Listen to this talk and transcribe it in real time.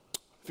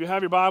you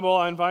have your Bible,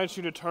 I invite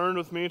you to turn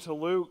with me to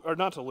Luke, or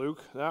not to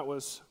Luke, that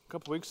was a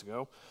couple weeks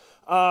ago.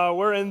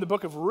 We're in the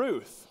book of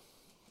Ruth.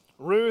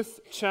 Ruth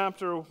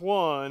chapter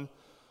 1.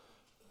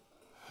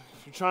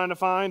 If you're trying to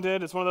find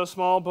it, it's one of those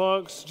small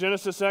books.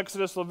 Genesis,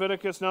 Exodus,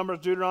 Leviticus, Numbers,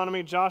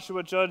 Deuteronomy,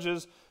 Joshua,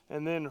 Judges,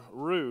 and then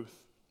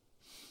Ruth.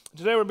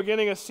 Today we're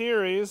beginning a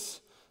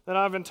series that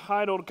I've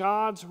entitled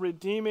God's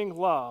Redeeming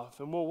Love,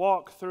 and we'll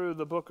walk through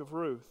the book of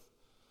Ruth.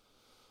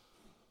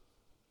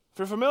 If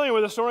you're familiar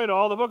with the story at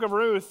all, the book of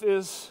Ruth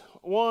is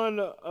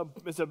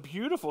a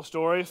beautiful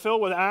story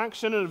filled with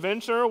action and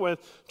adventure,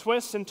 with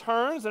twists and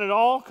turns, and it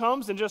all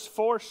comes in just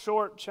 4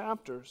 short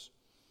chapters.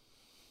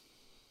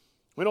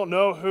 We don't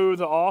know who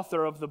the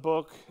author of the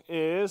book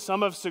is.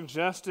 Some have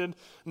suggested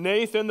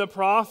Nathan the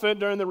prophet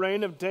during the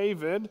reign of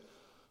David.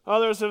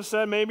 Others have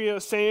said maybe a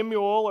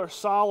Samuel or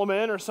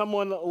Solomon or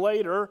someone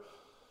later.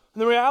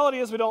 And the reality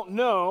is we don't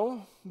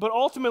know, but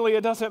ultimately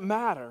it doesn't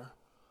matter.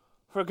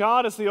 For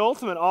God is the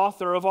ultimate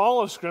author of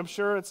all of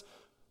Scripture. It's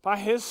by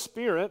His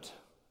Spirit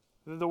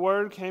that the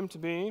Word came to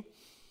be.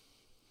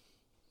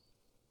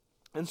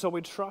 And so we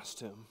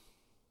trust Him.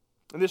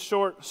 And this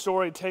short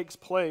story takes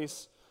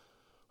place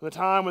in the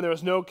time when there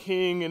was no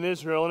king in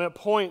Israel, and it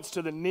points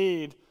to the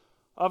need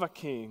of a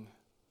king.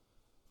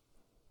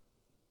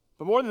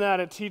 But more than that,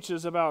 it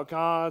teaches about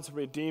God's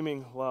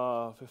redeeming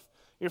love. If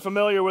you're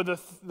familiar with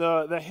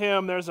the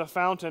hymn, There's a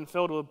Fountain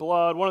Filled with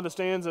Blood, one of the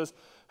stanzas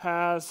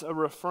has a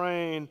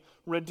refrain,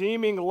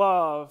 redeeming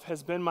love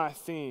has been my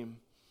theme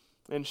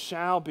and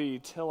shall be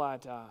till I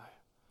die.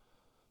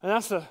 And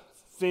that's the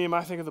theme,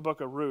 I think, of the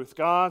book of Ruth,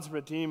 God's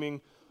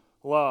redeeming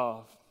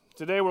love.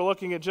 Today we're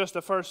looking at just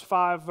the first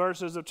 5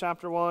 verses of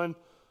chapter 1.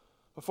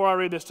 Before I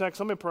read this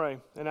text, let me pray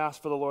and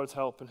ask for the Lord's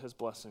help and His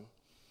blessing.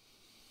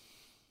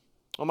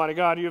 Almighty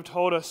God, You have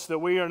told us that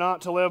we are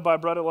not to live by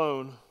bread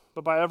alone,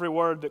 but by every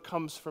word that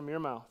comes from Your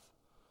mouth.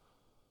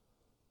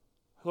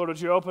 Lord,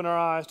 would You open our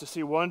eyes to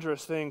see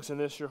wondrous things in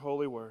this Your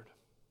holy word.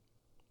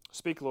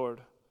 Speak,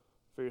 Lord,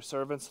 for Your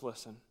servants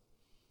listen. In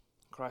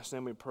Christ's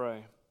name we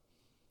pray.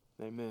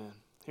 Amen.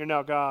 Hear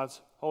now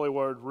God's holy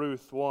word,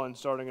 Ruth 1,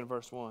 starting in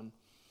verse 1.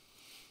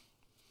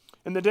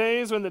 In the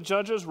days when the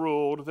judges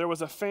ruled, there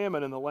was a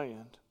famine in the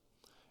land.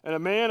 And a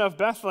man of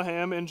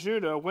Bethlehem in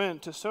Judah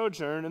went to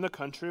sojourn in the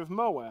country of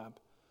Moab,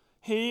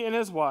 he and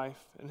his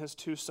wife and his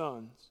 2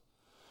 sons.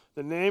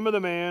 The name of the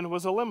man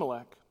was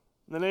Elimelech,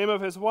 and the name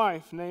of his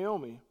wife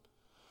Naomi.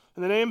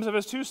 And the names of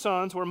his 2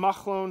 sons were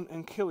Machlon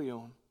and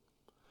Chilion.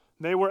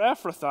 They were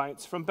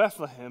Ephrathites from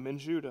Bethlehem in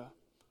Judah.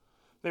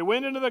 They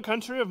went into the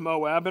country of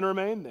Moab and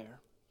remained there.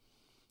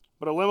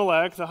 But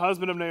Elimelech, the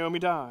husband of Naomi,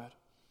 died,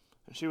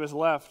 and she was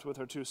left with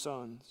her 2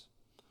 sons.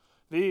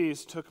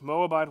 These took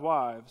Moabite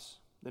wives.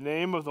 The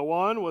name of the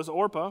one was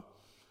Orpah,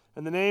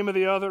 and the name of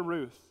the other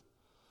Ruth.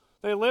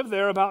 They lived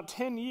there about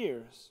 10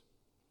 years,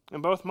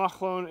 and both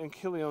Machlon and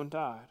Chilion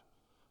died,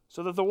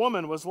 so that the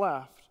woman was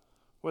left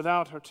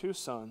without her 2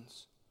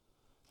 sons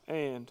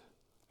and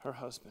her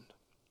husband.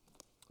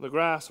 The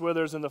grass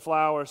withers and the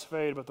flowers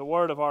fade, but the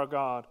word of our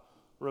God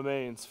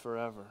remains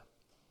forever.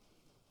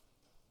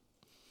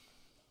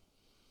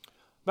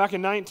 Back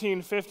in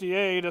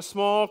 1958, a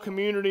small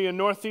community in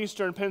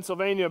northeastern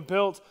Pennsylvania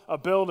built a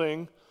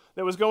building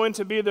that was going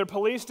to be their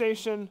police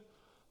station,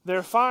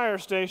 their fire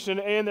station,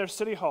 and their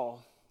city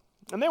hall.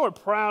 And they were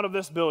proud of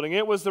this building.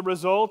 It was the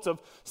result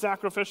of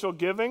sacrificial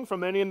giving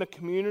from many in the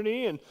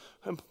community and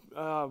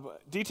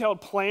detailed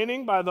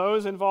planning by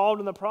those involved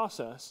in the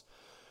process.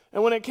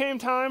 And when it came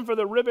time for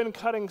the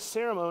ribbon-cutting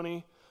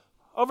ceremony,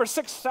 over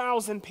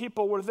 6,000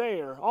 people were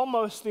there,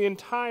 almost the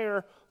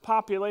entire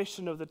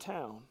population of the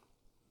town.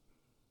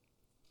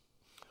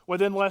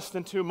 Within less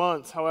than 2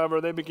 months,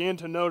 however, they began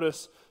to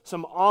notice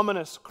some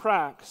ominous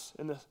cracks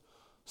in the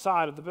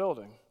side of the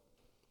building.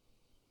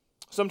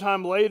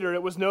 Sometime later,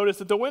 it was noticed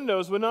that the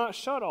windows would not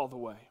shut all the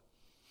way.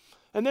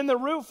 And then the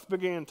roof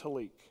began to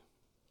leak.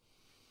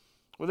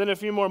 Within a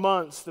few more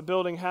months, the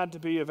building had to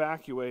be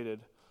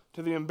evacuated,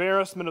 to the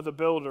embarrassment of the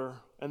builder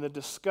and the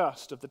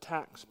disgust of the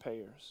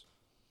taxpayers.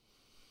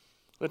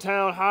 The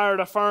town hired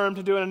a firm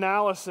to do an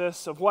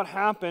analysis of what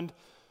happened,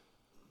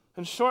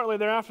 and shortly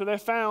thereafter they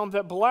found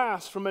that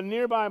blasts from a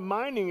nearby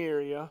mining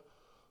area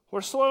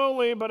were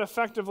slowly but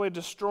effectively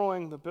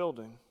destroying the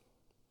building.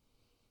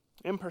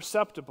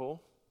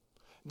 Imperceptible,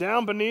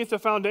 down beneath the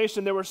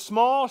foundation there were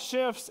small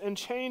shifts and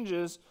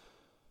changes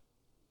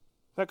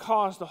that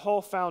caused the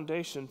whole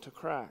foundation to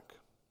crack.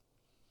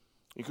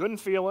 You couldn't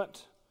feel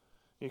it.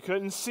 You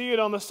couldn't see it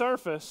on the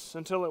surface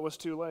until it was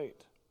too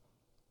late.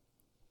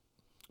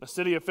 A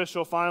city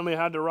official finally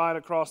had to write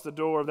across the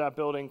door of that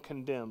building,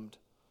 condemned.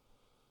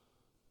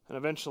 And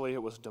eventually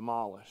it was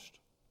demolished.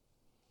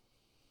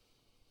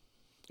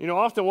 You know,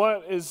 often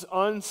what is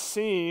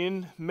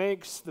unseen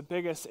makes the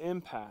biggest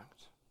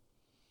impact.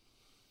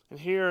 And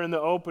here in the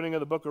opening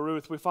of the book of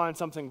Ruth, we find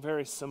something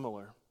very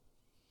similar.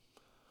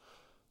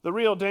 The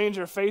real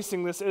danger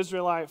facing this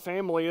Israelite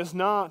family is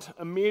not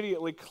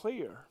immediately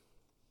clear.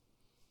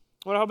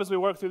 What I hope as we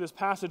work through this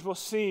passage, we'll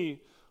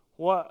see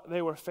what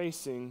they were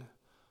facing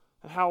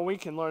and how we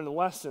can learn the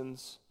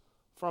lessons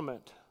from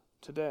it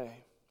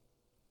today.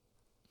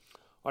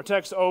 Our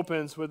text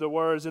opens with the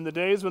words, "In the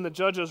days when the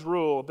judges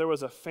ruled, there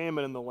was a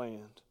famine in the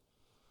land."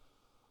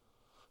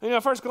 And,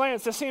 at first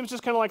glance, this seems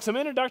just kind of like some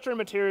introductory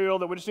material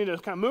that we just need to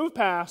kind of move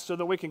past so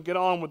that we can get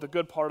on with the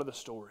good part of the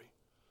story.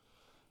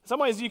 In some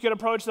ways, you could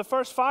approach the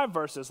first 5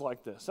 verses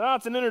like this.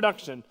 It's an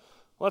introduction.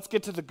 Let's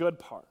get to the good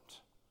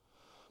part.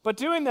 But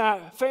doing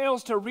that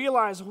fails to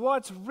realize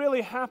what's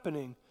really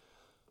happening.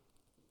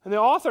 And the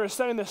author is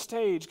setting the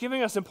stage,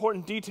 giving us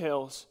important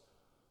details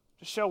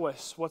to show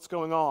us what's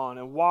going on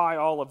and why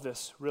all of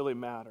this really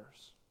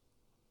matters.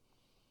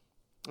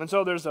 And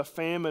so there's a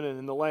famine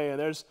in the land.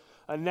 There's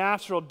a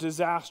natural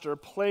disaster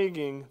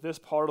plaguing this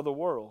part of the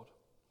world.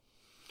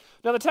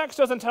 Now, the text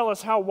doesn't tell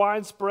us how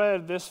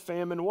widespread this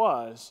famine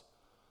was,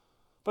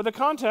 but the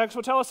context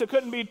will tell us it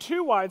couldn't be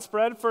too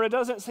widespread, for it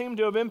doesn't seem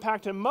to have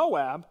impacted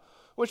Moab,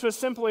 which was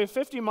simply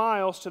 50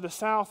 miles to the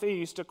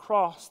southeast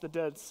across the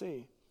Dead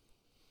Sea.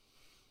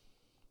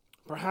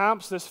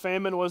 Perhaps this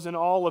famine was in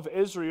all of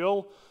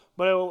Israel,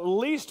 but at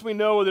least we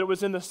know that it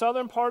was in the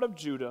southern part of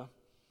Judah,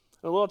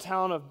 the little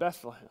town of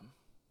Bethlehem.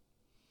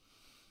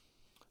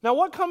 Now,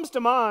 what comes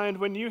to mind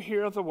when you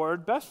hear the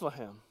word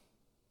Bethlehem?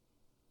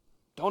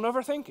 Don't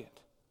overthink it.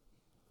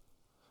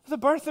 The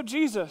birth of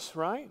Jesus,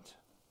 right?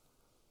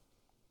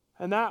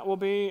 And that will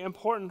be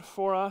important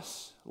for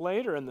us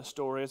later in the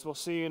story, as we'll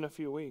see in a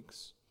few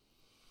weeks.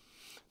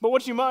 But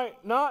what you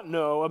might not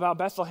know about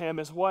Bethlehem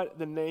is what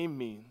the name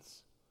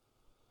means.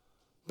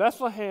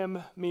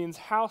 Bethlehem means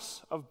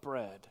house of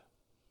bread.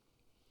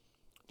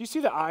 Do you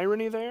see the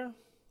irony there?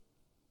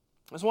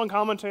 As one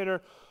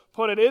commentator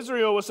put it,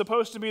 Israel was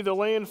supposed to be the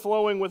land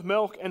flowing with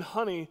milk and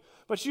honey,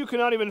 but you could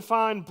not even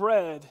find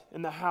bread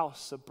in the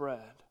house of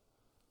bread.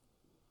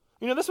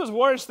 This was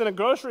worse than a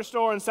grocery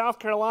store in South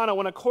Carolina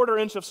when a 1/4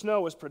 inch of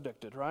snow was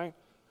predicted, right?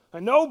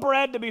 And no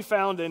bread to be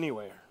found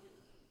anywhere.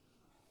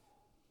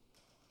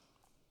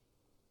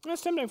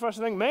 It's tempting for us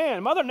to think,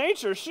 man, Mother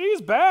Nature,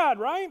 she's bad,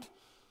 right?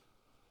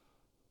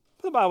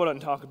 But the Bible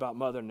doesn't talk about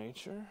Mother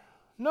Nature.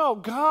 No,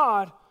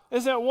 God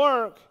is at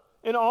work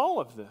in all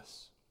of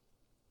this.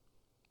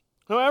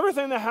 No,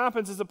 everything that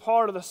happens is a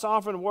part of the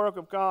sovereign work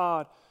of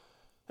God.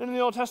 And in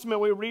the Old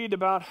Testament, we read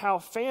about how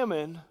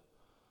famine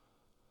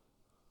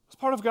was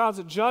part of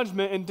God's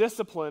judgment and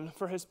discipline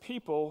for his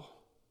people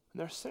and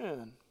their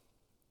sin.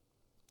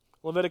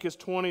 Leviticus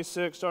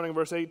 26, starting in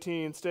verse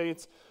 18,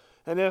 states,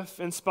 "And if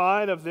in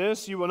spite of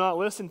this you will not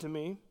listen to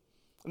me,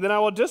 then I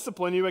will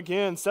discipline you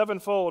again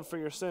 7-fold for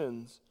your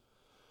sins,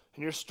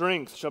 and your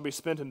strength shall be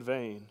spent in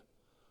vain,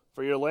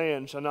 for your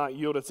land shall not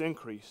yield its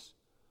increase,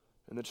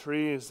 and the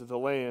trees of the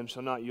land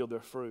shall not yield their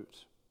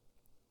fruit."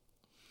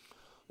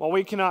 While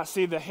we cannot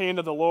see the hand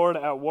of the Lord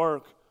at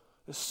work,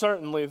 it's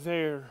certainly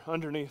there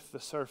underneath the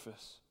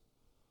surface.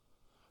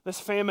 This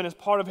famine is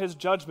part of his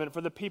judgment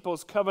for the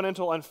people's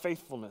covenantal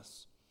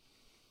unfaithfulness.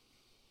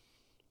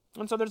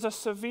 And so there's a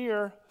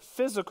severe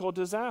physical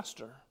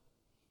disaster.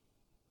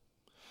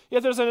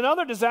 Yet there's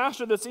another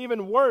disaster that's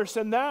even worse,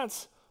 and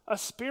that's a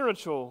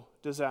spiritual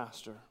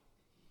disaster.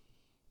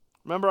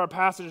 Remember, our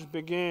passage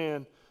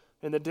began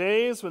in the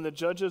days when the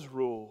judges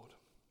ruled.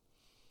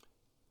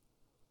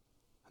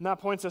 And that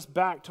points us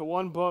back to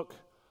one book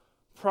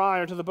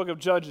prior to the book of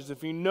Judges.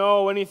 If you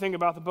know anything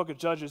about the book of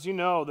Judges, you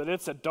know that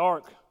it's a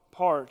dark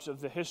part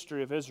of the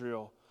history of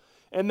Israel.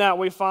 In that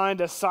we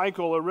find a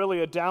cycle, or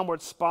really a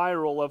downward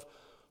spiral of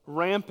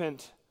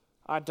rampant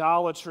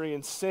idolatry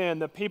and sin.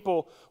 The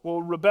people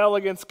will rebel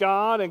against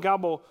God, and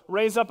God will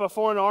raise up a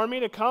foreign army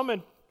to come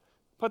and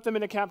put them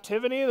into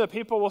captivity. The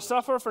people will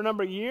suffer for a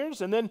number of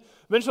years, and then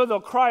eventually they'll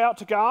cry out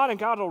to God, and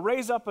God will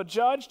raise up a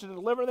judge to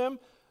deliver them,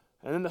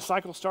 and then the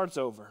cycle starts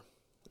over.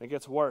 It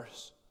gets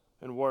worse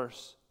and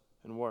worse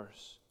and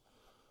worse.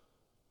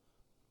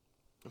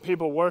 The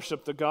people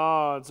worship the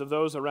gods of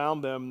those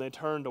around them, and they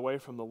turned away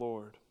from the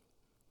Lord.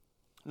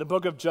 The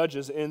book of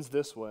Judges ends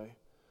this way.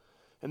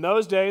 In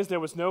those days there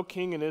was no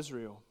king in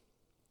Israel.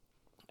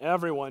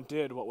 Everyone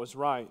did what was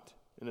right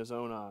in his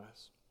own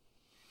eyes.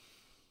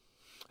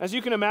 As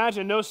you can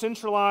imagine, no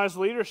centralized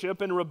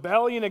leadership and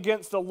rebellion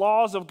against the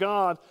laws of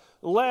God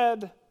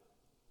led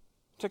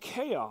to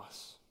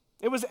chaos.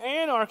 It was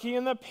anarchy,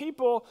 and the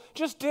people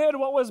just did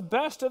what was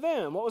best to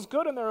them, what was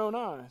good in their own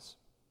eyes.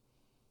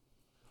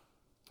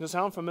 Does it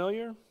sound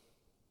familiar?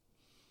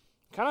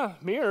 Kind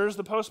of mirrors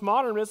the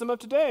postmodernism of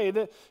today,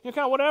 that kind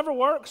of whatever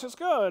works is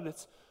good.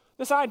 It's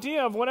this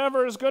idea of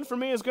whatever is good for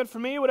me is good for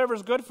me, whatever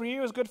is good for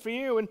you is good for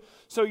you, and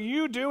so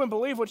you do and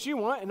believe what you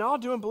want, and I'll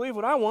do and believe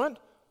what I want,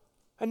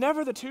 and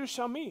never the two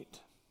shall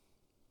meet.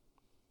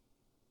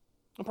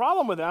 The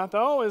problem with that,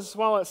 though, is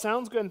while it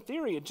sounds good in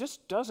theory, it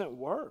just doesn't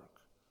work.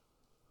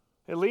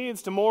 It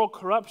leads to moral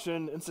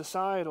corruption and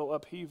societal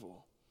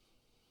upheaval.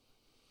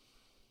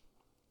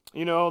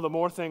 The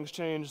more things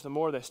change, the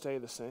more they stay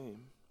the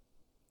same.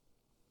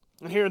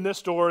 And here in this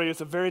story,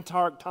 it's a very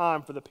dark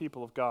time for the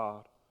people of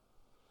God.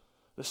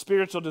 The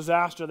spiritual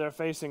disaster they're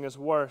facing is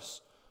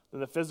worse than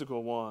the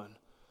physical one.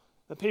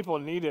 The people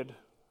needed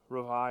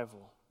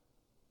revival.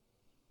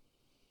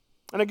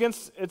 And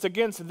it's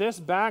against this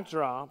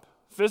backdrop,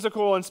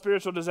 physical and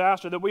spiritual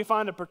disaster that we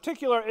find a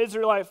particular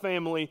Israelite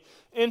family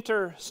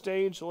enter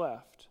stage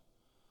left.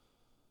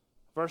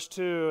 Verse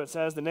 2, it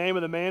says, the name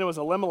of the man was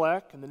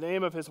Elimelech, and the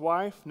name of his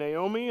wife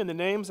Naomi, and the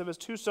names of his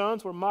two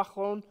sons were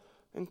Machlon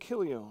and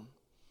Chilion.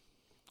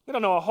 We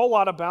don't know a whole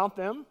lot about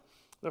them.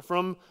 They're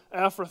from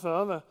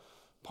Ephrathah, the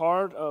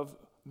part of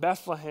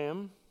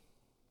Bethlehem.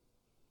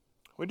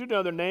 We do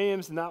know their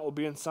names, and that will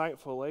be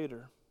insightful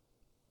later.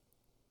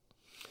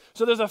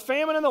 So there's a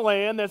famine in the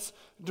land that's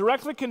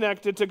directly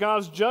connected to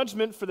God's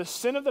judgment for the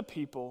sin of the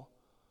people.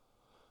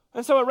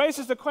 And so it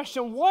raises the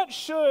question, what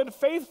should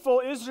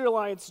faithful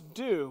Israelites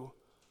do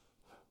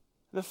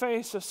in the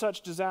face of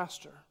such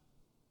disaster?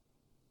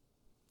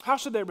 How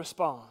should they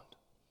respond?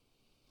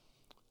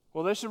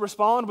 Well, they should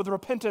respond with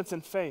repentance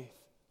and faith.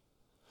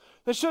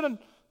 They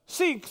shouldn't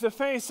seek the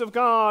face of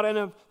God, and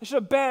they should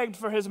have begged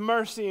for his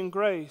mercy and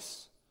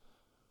grace.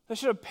 They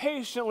should have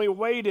patiently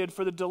waited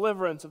for the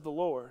deliverance of the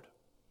Lord.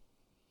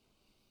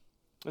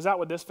 Is that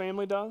what this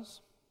family does?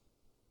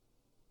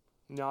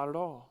 Not at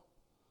all.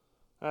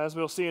 As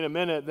we'll see in a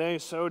minute, they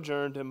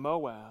sojourned in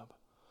Moab.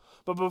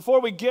 But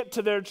before we get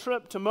to their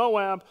trip to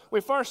Moab,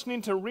 we first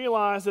need to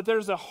realize that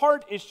there's a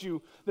heart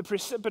issue that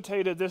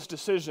precipitated this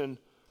decision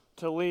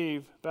to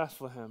leave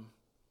Bethlehem.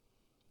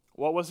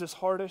 What was this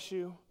heart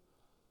issue?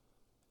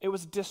 It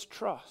was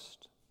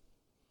distrust.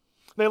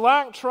 They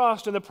lacked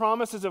trust in the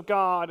promises of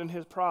God and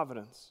his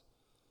providence.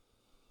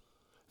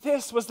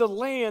 This was the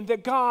land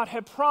that God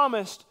had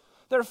promised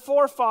their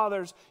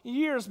forefathers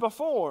years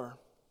before.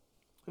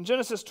 In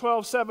Genesis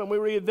 12:7, we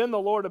read, then the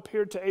Lord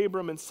appeared to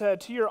Abram and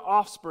said, to your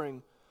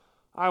offspring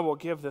I will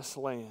give this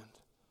land.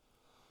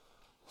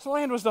 This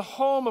land was the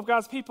home of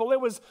God's people.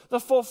 It was the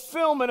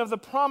fulfillment of the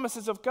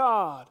promises of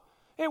God.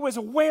 It was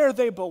where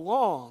they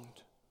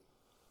belonged.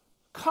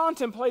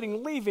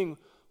 Contemplating leaving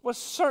was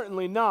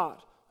certainly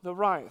not the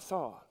right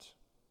thought.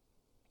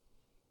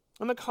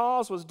 And the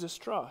cause was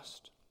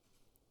distrust.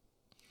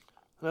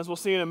 And as we'll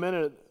see in a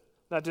minute,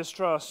 that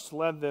distrust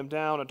led them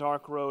down a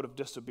dark road of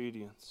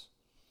disobedience.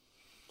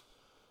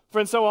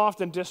 Friends, so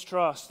often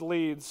distrust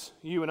leads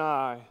you and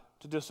I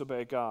to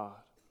disobey God.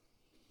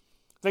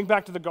 Think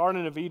back to the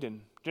Garden of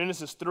Eden.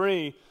 Genesis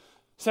 3,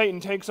 Satan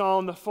takes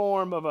on the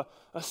form of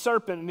a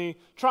serpent, and he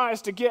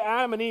tries to get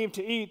Adam and Eve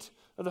to eat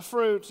of the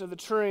fruit of the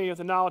tree of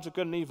the knowledge of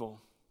good and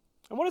evil.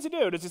 And what does he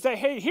do? Does he say,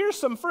 hey, here's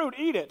some fruit,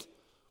 eat it?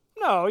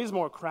 No, he's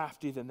more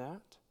crafty than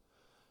that.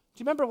 Do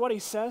you remember what he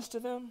says to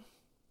them?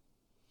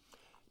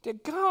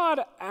 Did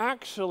God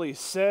actually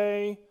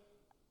say,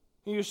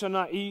 you shall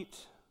not eat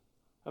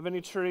of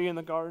any tree in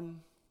the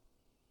garden?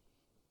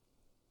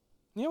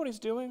 You know what he's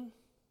doing?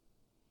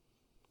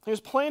 He's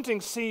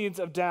planting seeds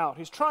of doubt.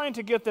 He's trying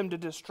to get them to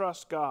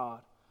distrust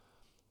God.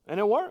 And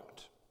it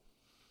worked.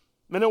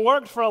 And it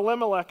worked for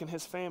Elimelech and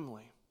his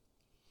family.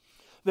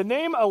 The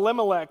name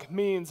Elimelech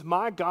means,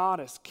 my God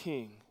is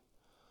king.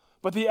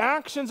 But the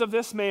actions of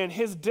this man,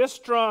 his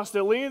distrust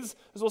that leads,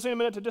 as we'll see in a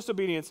minute, to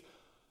disobedience,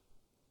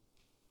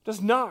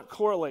 does not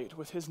correlate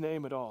with his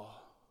name at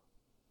all.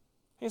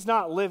 He's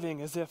not living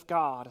as if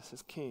God is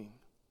his king.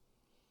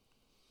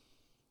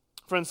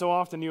 Friends, so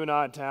often you and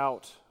I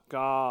doubt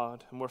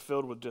God and we're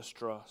filled with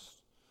distrust.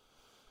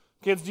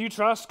 Kids, do you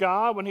trust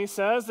God when he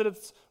says that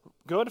it's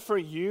good for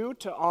you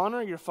to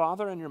honor your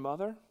father and your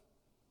mother?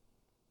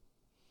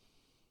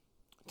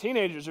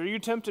 Teenagers, are you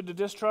tempted to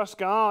distrust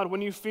God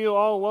when you feel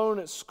all alone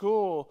at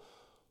school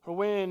or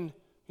when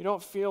you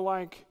don't feel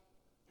like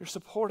you're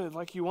supported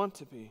like you want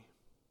to be?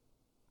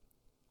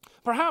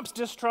 Perhaps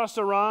distrust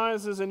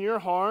arises in your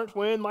heart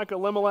when, like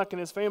Elimelech and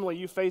his family,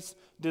 you face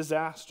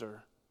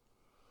disaster.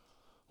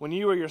 When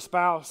you or your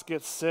spouse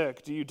gets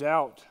sick, do you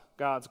doubt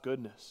God's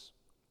goodness?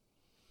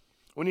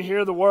 When you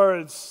hear the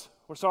words,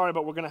 we're sorry,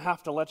 but we're going to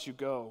have to let you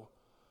go,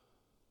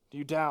 do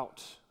you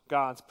doubt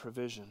God's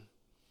provision?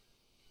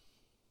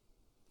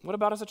 What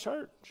about as a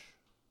church?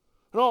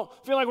 We don't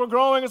feel like we're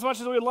growing as much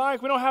as we'd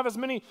like. We don't have as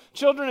many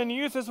children and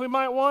youth as we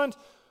might want.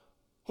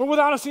 We're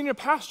without a senior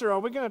pastor. Are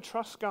we going to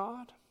trust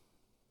God?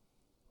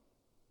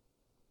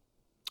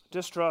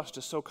 Distrust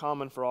is so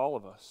common for all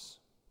of us.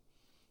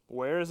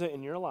 Where is it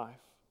in your life?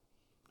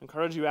 I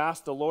encourage you to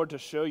ask the Lord to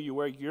show you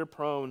where you're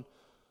prone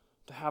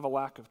to have a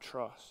lack of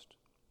trust.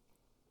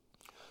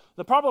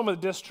 The problem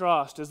with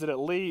distrust is that it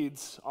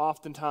leads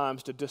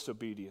oftentimes to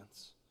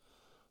disobedience.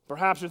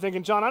 Perhaps you're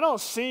thinking, John, I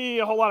don't see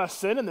a whole lot of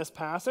sin in this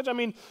passage. I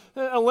mean,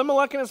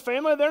 Elimelech and his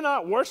family, they're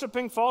not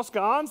worshiping false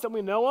gods that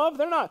we know of.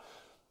 They're not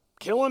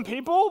killing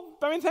people.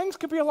 I mean, things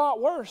could be a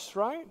lot worse,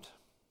 right?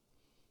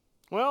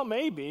 Well,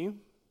 maybe.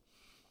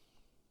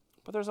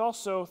 But there's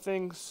also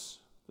things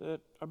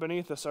that are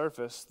beneath the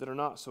surface that are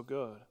not so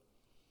good.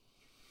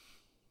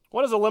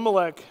 What does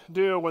Elimelech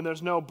do when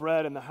there's no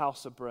bread in the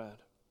house of bread?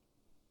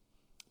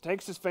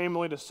 Takes his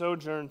family to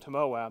sojourn to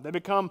Moab. They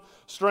become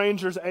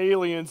strangers,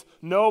 aliens,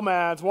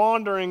 nomads,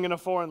 wandering in a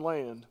foreign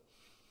land.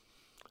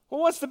 Well,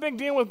 what's the big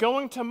deal with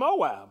going to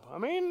Moab? I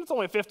mean, it's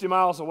only 50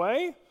 miles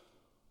away.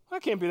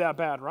 That can't be that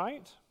bad,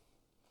 right?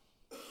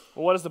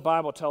 Well, what does the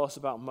Bible tell us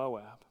about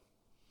Moab?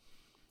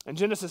 In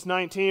Genesis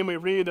 19, we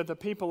read that the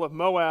people of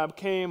Moab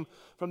came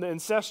from the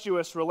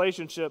incestuous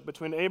relationship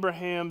between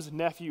Abraham's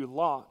nephew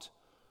Lot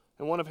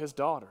and one of his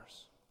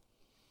daughters.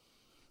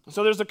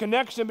 So there's a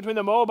connection between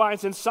the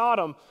Moabites and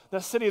Sodom,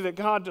 the city that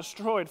God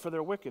destroyed for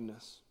their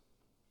wickedness.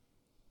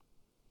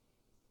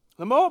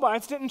 The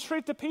Moabites didn't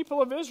treat the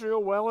people of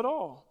Israel well at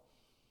all.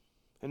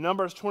 In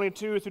Numbers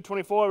 22 through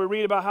 24, we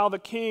read about how the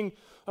king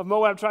of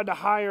Moab tried to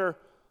hire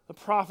the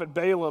prophet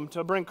Balaam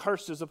to bring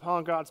curses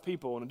upon God's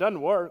people, and it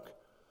doesn't work.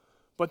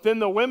 But then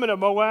the women of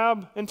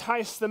Moab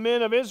entice the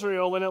men of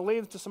Israel, and it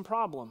leads to some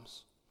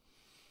problems.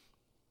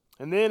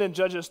 And then in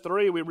Judges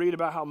 3, we read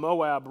about how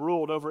Moab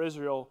ruled over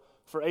Israel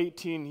for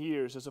 18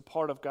 years as a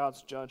part of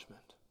God's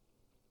judgment.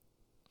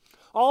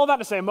 All of that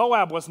to say,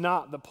 Moab was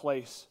not the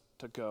place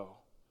to go.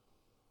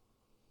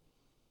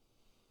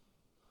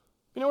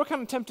 You know, we're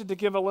kind of tempted to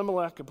give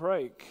Elimelech a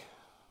break.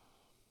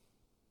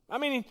 I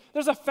mean,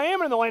 there's a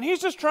famine in the land.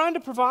 He's just trying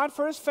to provide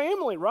for his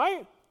family,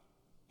 right?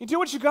 You do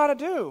what you got to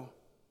do.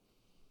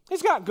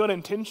 He's got good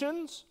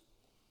intentions.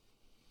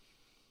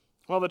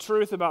 Well, the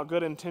truth about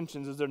good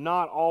intentions is they're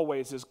not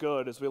always as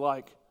good as we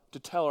like to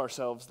tell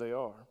ourselves they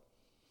are.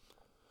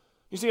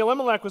 You see,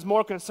 Elimelech was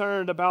more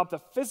concerned about the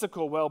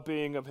physical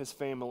well-being of his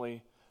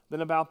family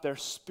than about their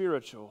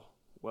spiritual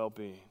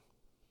well-being.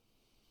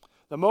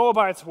 The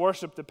Moabites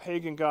worshiped the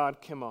pagan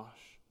god Chemosh.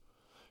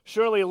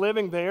 Surely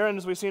living there, and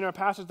as we see in our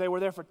passage, they were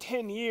there for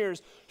 10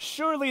 years,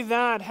 surely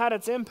that had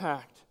its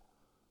impact,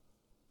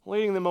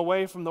 leading them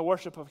away from the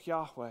worship of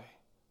Yahweh.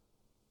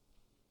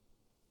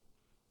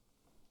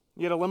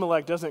 Yet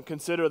Elimelech doesn't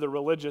consider the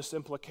religious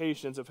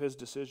implications of his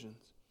decisions.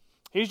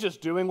 He's just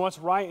doing what's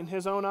right in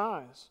his own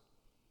eyes.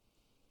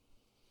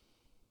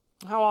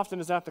 How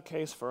often is that the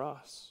case for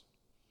us?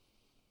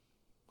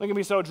 We can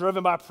be so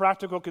driven by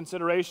practical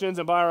considerations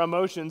and by our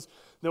emotions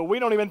that we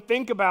don't even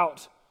think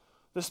about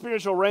the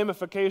spiritual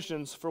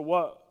ramifications for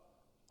what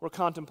we're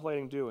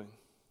contemplating doing.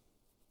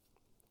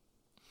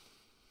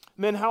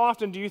 Men, how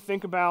often do you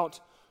think about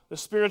the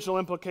spiritual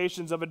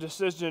implications of a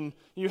decision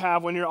you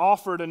have when you're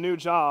offered a new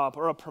job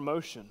or a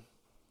promotion?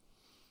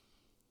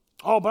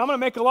 Oh, but I'm going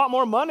to make a lot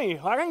more money.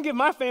 I can give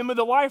my family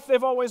the life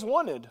they've always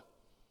wanted.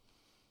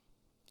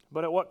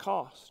 But at what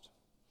cost?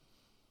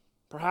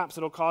 Perhaps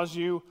it'll cause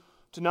you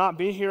to not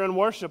be here in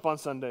worship on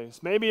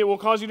Sundays. Maybe it will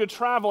cause you to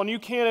travel and you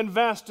can't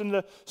invest in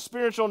the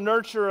spiritual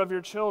nurture of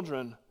your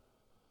children.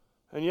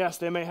 And yes,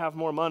 they may have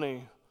more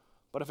money,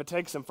 but if it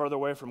takes them further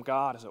away from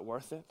God, is it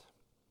worth it?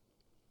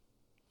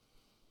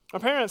 Our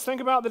parents,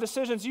 think about the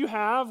decisions you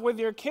have with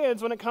your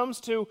kids when it comes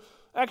to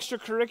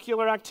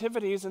extracurricular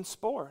activities and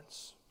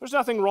sports. There's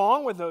nothing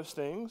wrong with those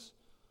things.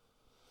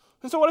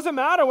 And so what does it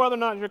matter whether or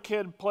not your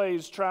kid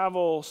plays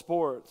travel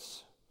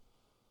sports?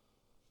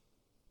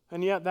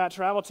 And yet that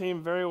travel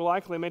team very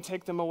likely may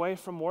take them away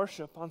from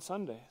worship on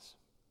Sundays.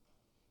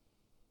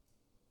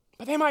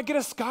 But they might get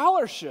a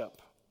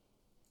scholarship.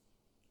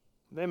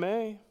 They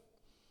may.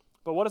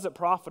 But what does it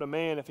profit a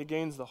man if he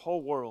gains the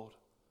whole world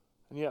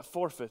and yet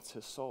forfeits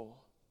his soul?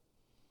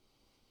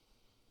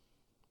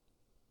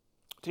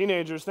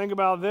 Teenagers, think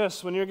about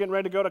this when you're getting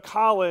ready to go to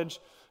college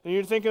and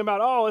you're thinking about,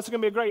 oh, this is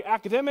going to be a great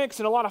academics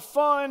and a lot of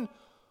fun.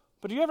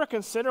 But do you ever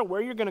consider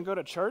where you're going to go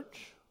to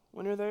church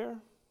when you're there?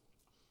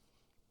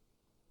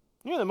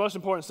 You know, the most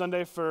important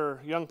Sunday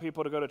for young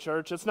people to go to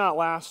church, it's not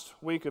last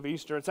week of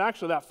Easter. It's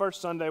actually that first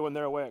Sunday when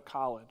they're away at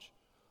college.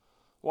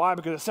 Why?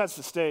 Because it sets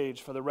the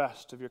stage for the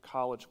rest of your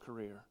college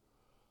career.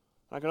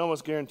 I can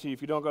almost guarantee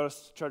if you don't go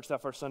to church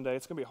that first Sunday,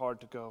 it's going to be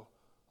hard to go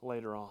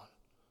later on.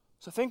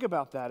 So think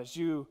about that as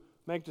you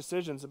make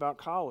decisions about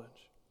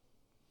college.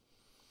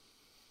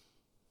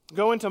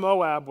 Going to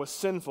Moab was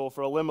sinful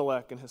for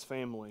Elimelech and his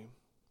family.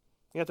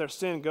 Yet their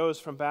sin goes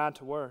from bad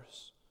to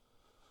worse.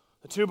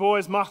 The two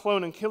boys,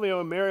 Machlon and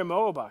Chilion, marry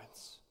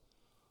Moabites.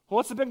 Well,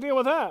 what's the big deal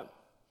with that?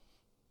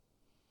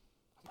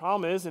 The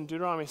problem is, in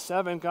Deuteronomy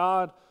 7,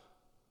 God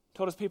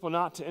told his people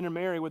not to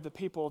intermarry with the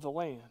people of the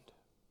land.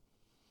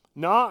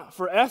 Not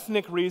for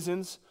ethnic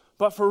reasons,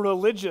 but for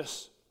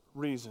religious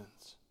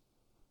reasons.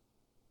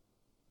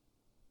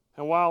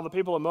 And while the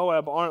people of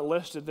Moab aren't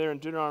listed there in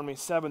Deuteronomy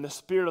 7, the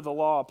spirit of the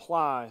law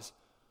applies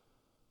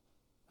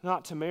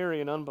not to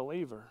marry an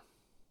unbeliever.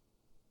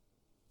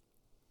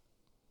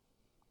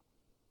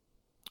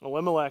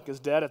 Elimelech is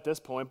dead at this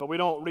point, but we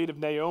don't read of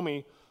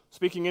Naomi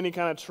speaking any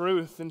kind of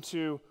truth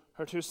into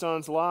her two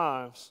sons'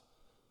 lives.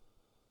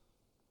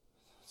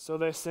 So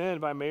they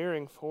sinned by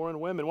marrying foreign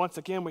women. Once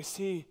again, we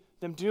see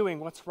them doing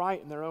what's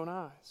right in their own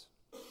eyes.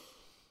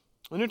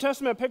 The New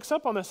Testament picks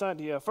up on this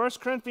idea.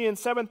 1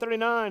 Corinthians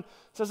 7:39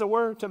 says that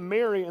we're to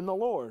marry in the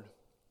Lord,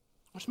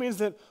 which means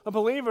that a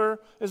believer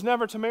is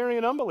never to marry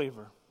an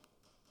unbeliever.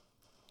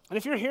 And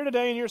if you're here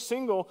today and you're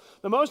single,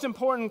 the most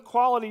important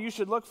quality you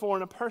should look for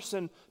in a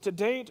person to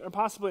date or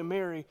possibly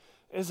marry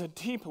is a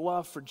deep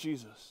love for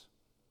Jesus.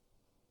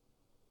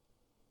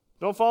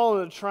 Don't fall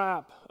into the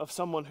trap of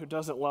someone who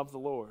doesn't love the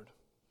Lord.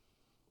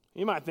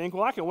 You might think,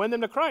 well, I can win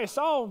them to Christ.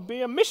 I'll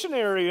be a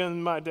missionary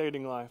in my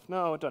dating life.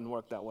 No, it doesn't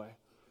work that way.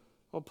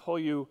 It'll pull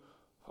you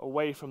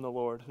away from the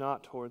Lord,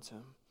 not towards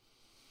him.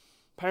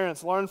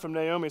 Parents, learn from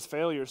Naomi's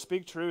failure.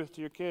 Speak truth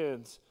to your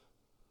kids.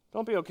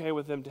 Don't be okay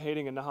with them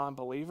hating a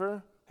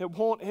non-believer. It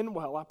won't end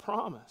well, I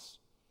promise.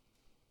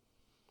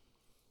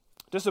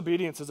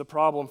 Disobedience is a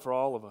problem for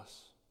all of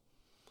us.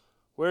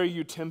 Where are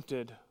you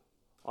tempted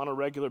on a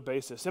regular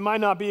basis? It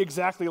might not be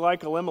exactly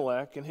like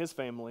Elimelech and his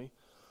family,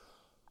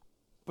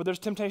 but there's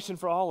temptation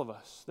for all of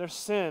us. There's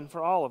sin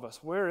for all of us.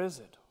 Where is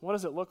it? What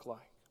does it look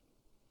like?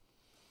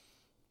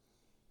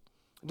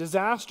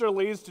 Disaster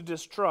leads to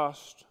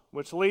distrust,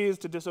 which leads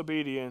to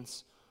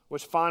disobedience,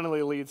 which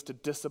finally leads to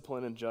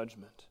discipline and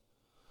judgment.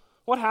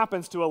 What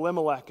happens to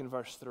Elimelech in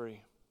verse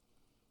 3?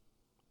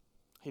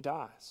 He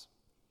dies.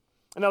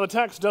 And now the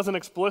text doesn't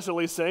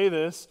explicitly say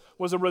this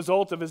was a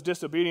result of his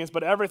disobedience,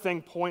 but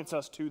everything points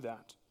us to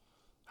that.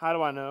 How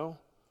do I know?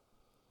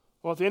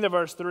 Well, at the end of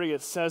verse 3,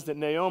 it says that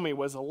Naomi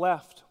was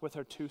left with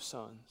her 2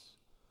 sons.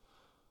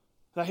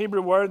 The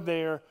Hebrew word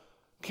there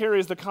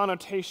carries the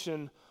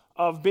connotation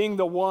of being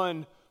the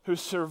one who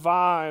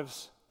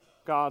survives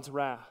God's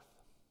wrath.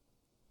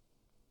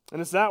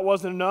 And as that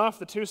wasn't enough,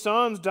 the 2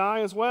 sons die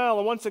as well.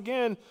 And once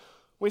again,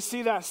 we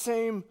see that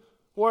same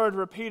word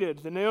repeated,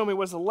 that Naomi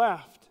was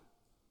left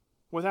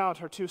without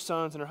her 2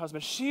 sons and her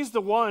husband. She's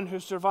the one who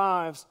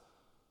survives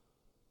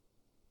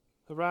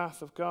the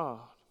wrath of God.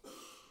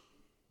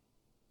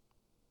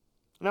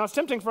 Now, it's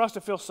tempting for us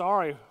to feel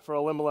sorry for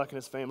Elimelech and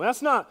his family.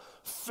 That's not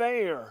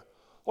fair.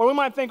 Or we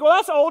might think, well,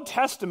 that's Old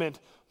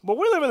Testament, but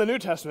we live in the New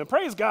Testament.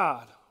 Praise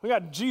God. We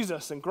got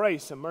Jesus and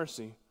grace and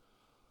mercy.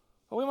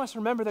 But we must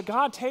remember that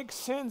God takes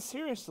sin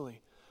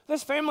seriously.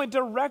 This family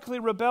directly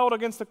rebelled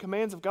against the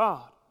commands of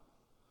God.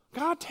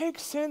 God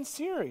takes sin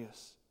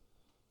serious.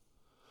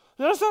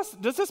 Now,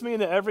 does this mean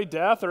that every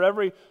death or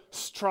every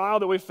trial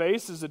that we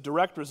face is a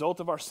direct result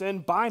of our sin?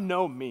 By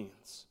no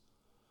means.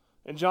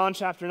 In John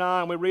chapter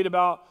 9, we read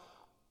about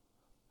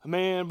a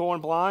man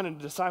born blind, and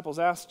the disciples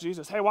asked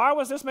Jesus, hey, why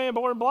was this man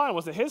born blind?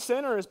 Was it his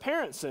sin or his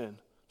parents' sin?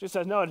 Jesus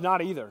says, no, it's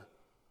not either,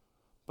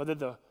 but that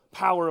the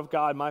power of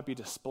God might be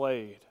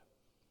displayed.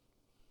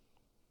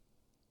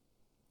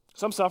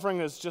 Some suffering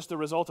is just the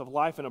result of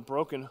life in a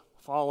broken,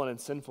 fallen, and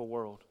sinful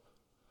world.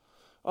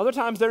 Other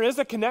times there is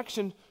a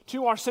connection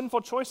to our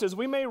sinful choices.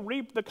 We may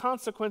reap the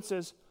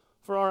consequences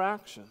for our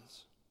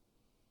actions.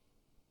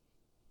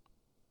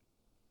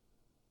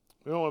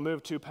 We don't want to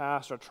move too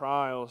past our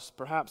trials.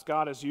 Perhaps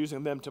God is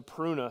using them to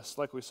prune us,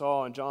 like we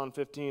saw in John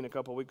 15 a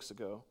couple weeks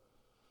ago.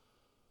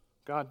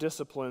 God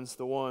disciplines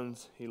the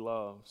ones he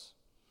loves.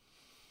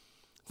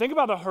 Think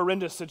about the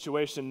horrendous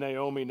situation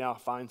Naomi now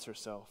finds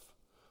herself.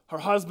 Her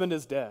husband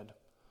is dead.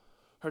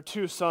 Her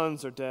 2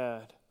 sons are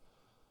dead.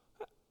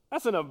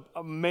 That's an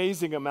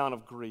amazing amount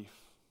of grief.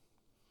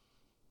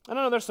 I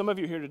know there's some of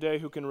you here today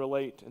who can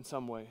relate in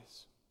some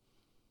ways.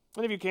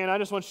 And if you can, I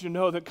just want you to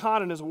know that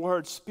God in his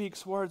word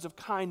speaks words of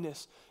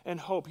kindness and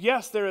hope.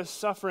 Yes, there is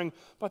suffering,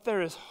 but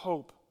there is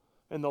hope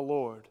in the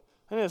Lord.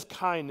 And his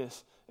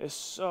kindness is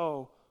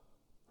so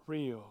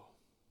real.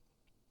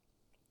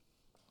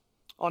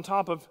 On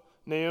top of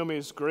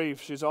Naomi's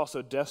grief, she's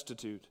also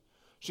destitute.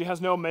 She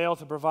has no male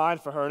to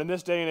provide for her. And in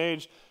this day and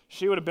age,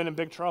 she would have been in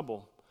big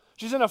trouble.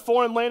 She's in a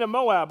foreign land of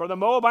Moab. Are the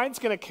Moabites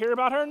going to care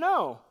about her?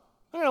 No.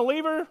 They're going to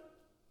leave her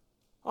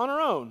on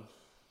her own.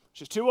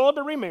 She's too old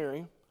to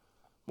remarry.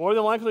 More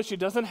than likely, she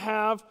doesn't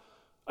have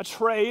a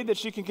trade that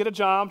she can get a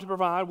job to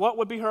provide. What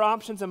would be her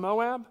options in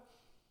Moab?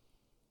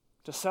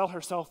 To sell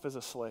herself as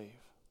a slave.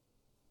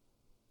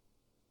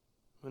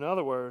 In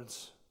other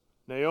words,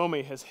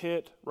 Naomi has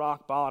hit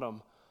rock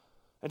bottom.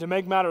 And to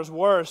make matters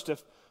worse,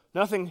 if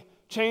nothing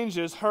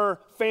changes, her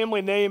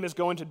family name is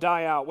going to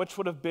die out, which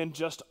would have been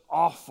just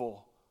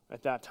awful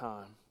at that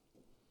time.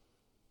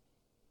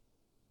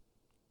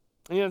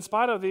 And yet, in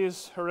spite of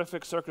these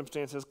horrific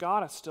circumstances,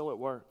 God is still at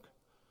work.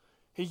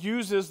 He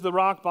uses the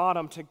rock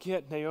bottom to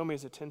get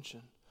Naomi's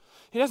attention.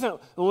 He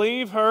doesn't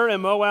leave her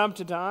in Moab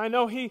to die.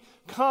 No, he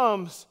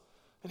comes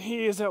and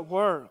he is at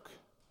work.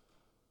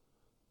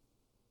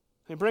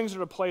 He brings her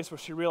to a place where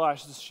she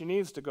realizes she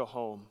needs to go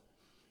home.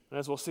 And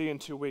as we'll see in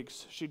 2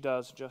 weeks, she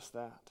does just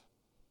that.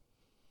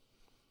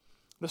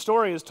 The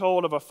story is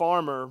told of a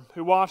farmer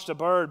who watched a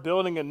bird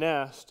building a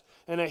nest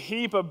in a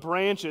heap of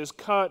branches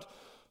cut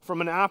from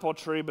an apple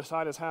tree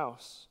beside his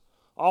house.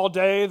 All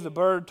day the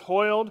bird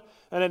toiled,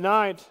 and at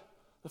night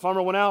the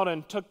farmer went out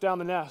and took down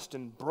the nest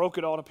and broke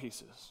it all to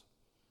pieces.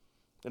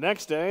 The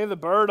next day, the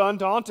bird,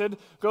 undaunted,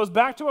 goes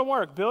back to her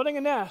work, building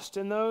a nest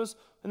in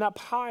that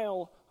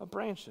pile of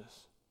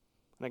branches.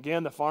 And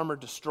again, the farmer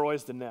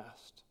destroys the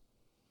nest.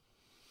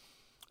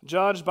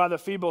 Judged by the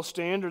feeble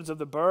standards of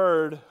the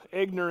bird,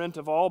 ignorant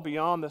of all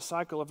beyond the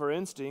cycle of her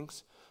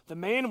instincts, the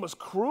man was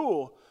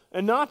cruel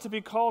and not to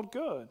be called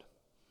good.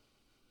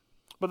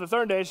 But the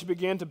 3rd day she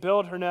began to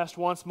build her nest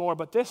once more,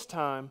 but this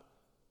time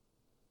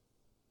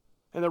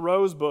in the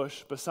rose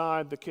bush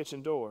beside the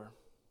kitchen door.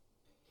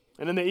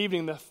 And in the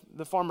evening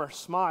the farmer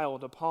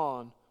smiled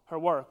upon her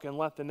work and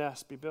let the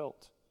nest be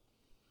built.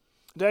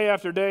 Day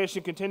after day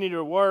she continued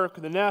her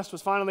work. The nest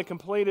was finally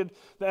completed.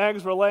 The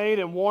eggs were laid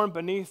and warmed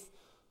beneath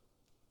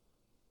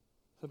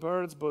the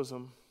bird's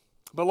bosom.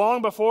 But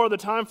long before the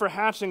time for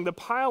hatching, the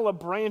pile of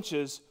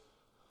branches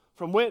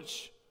from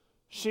which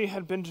she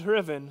had been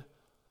driven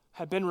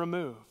had been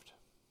removed.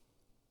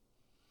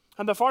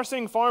 And the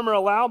far-seeing farmer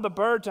allowed the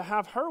bird to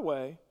have her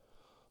way.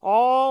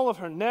 All of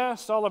her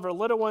nests, all of her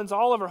little ones,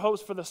 all of her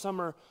hopes for the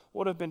summer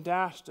would have been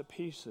dashed to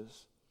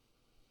pieces.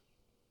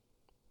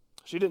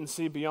 She didn't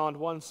see beyond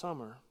one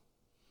summer,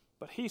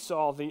 but he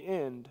saw the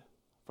end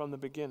from the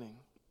beginning.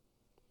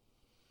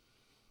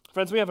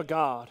 Friends, we have a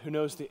God who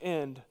knows the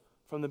end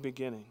from the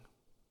beginning.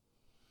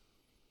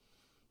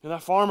 And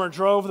that farmer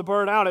drove the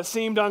bird out. It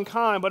seemed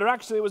unkind, but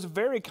it was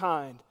very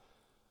kind.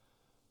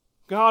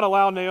 God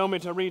allowed Naomi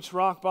to reach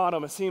rock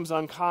bottom. It seems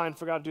unkind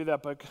for God to do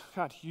that, but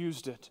God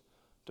used it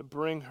to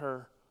bring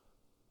her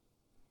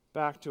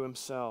back to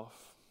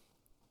himself.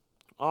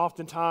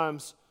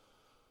 Oftentimes,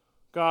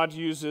 God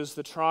uses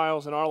the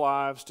trials in our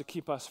lives to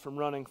keep us from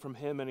running from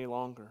him any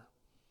longer.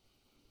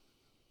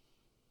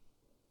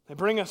 They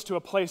bring us to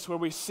a place where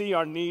we see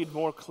our need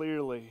more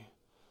clearly.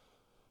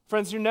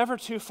 Friends, you're never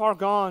too far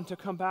gone to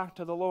come back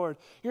to the Lord.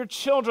 Your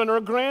children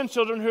or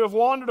grandchildren who have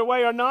wandered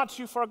away are not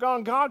too far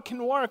gone. God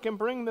can work and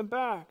bring them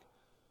back.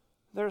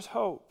 There's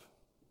hope.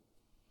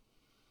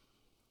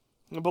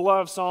 The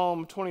beloved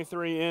Psalm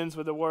 23 ends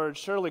with the words,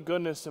 "Surely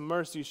goodness and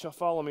mercy shall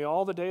follow me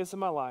all the days of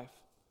my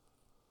life,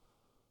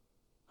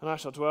 and I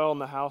shall dwell in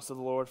the house of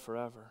the Lord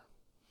forever."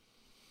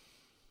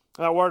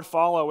 That word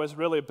follow is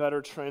really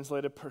better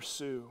translated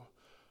pursue.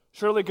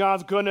 Surely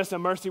God's goodness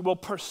and mercy will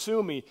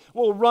pursue me,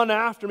 will run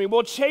after me,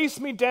 will chase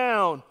me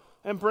down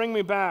and bring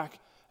me back.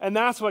 And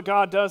that's what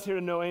God does here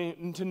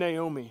to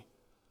Naomi.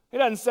 He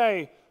doesn't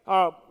say,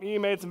 "Oh, you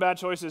made some bad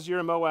choices, you're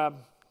in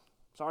Moab.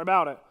 Sorry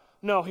about it."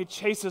 No, he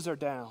chases her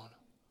down.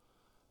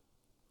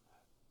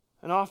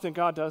 And often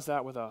God does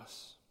that with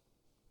us.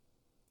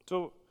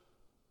 So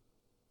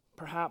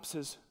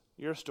perhaps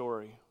your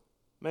story.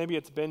 Maybe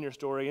it's been your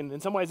story. And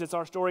in some ways it's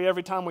our story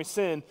every time we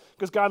sin,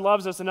 because God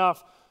loves us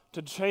enough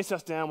to chase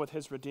us down with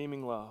his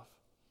redeeming love.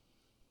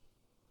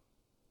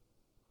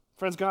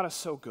 Friends, God is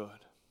so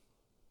good.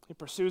 He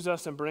pursues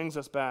us and brings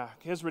us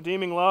back. His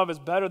redeeming love is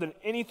better than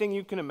anything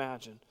you can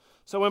imagine.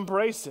 So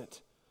embrace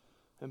it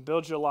and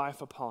build your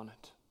life upon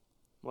it.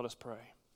 Let us pray.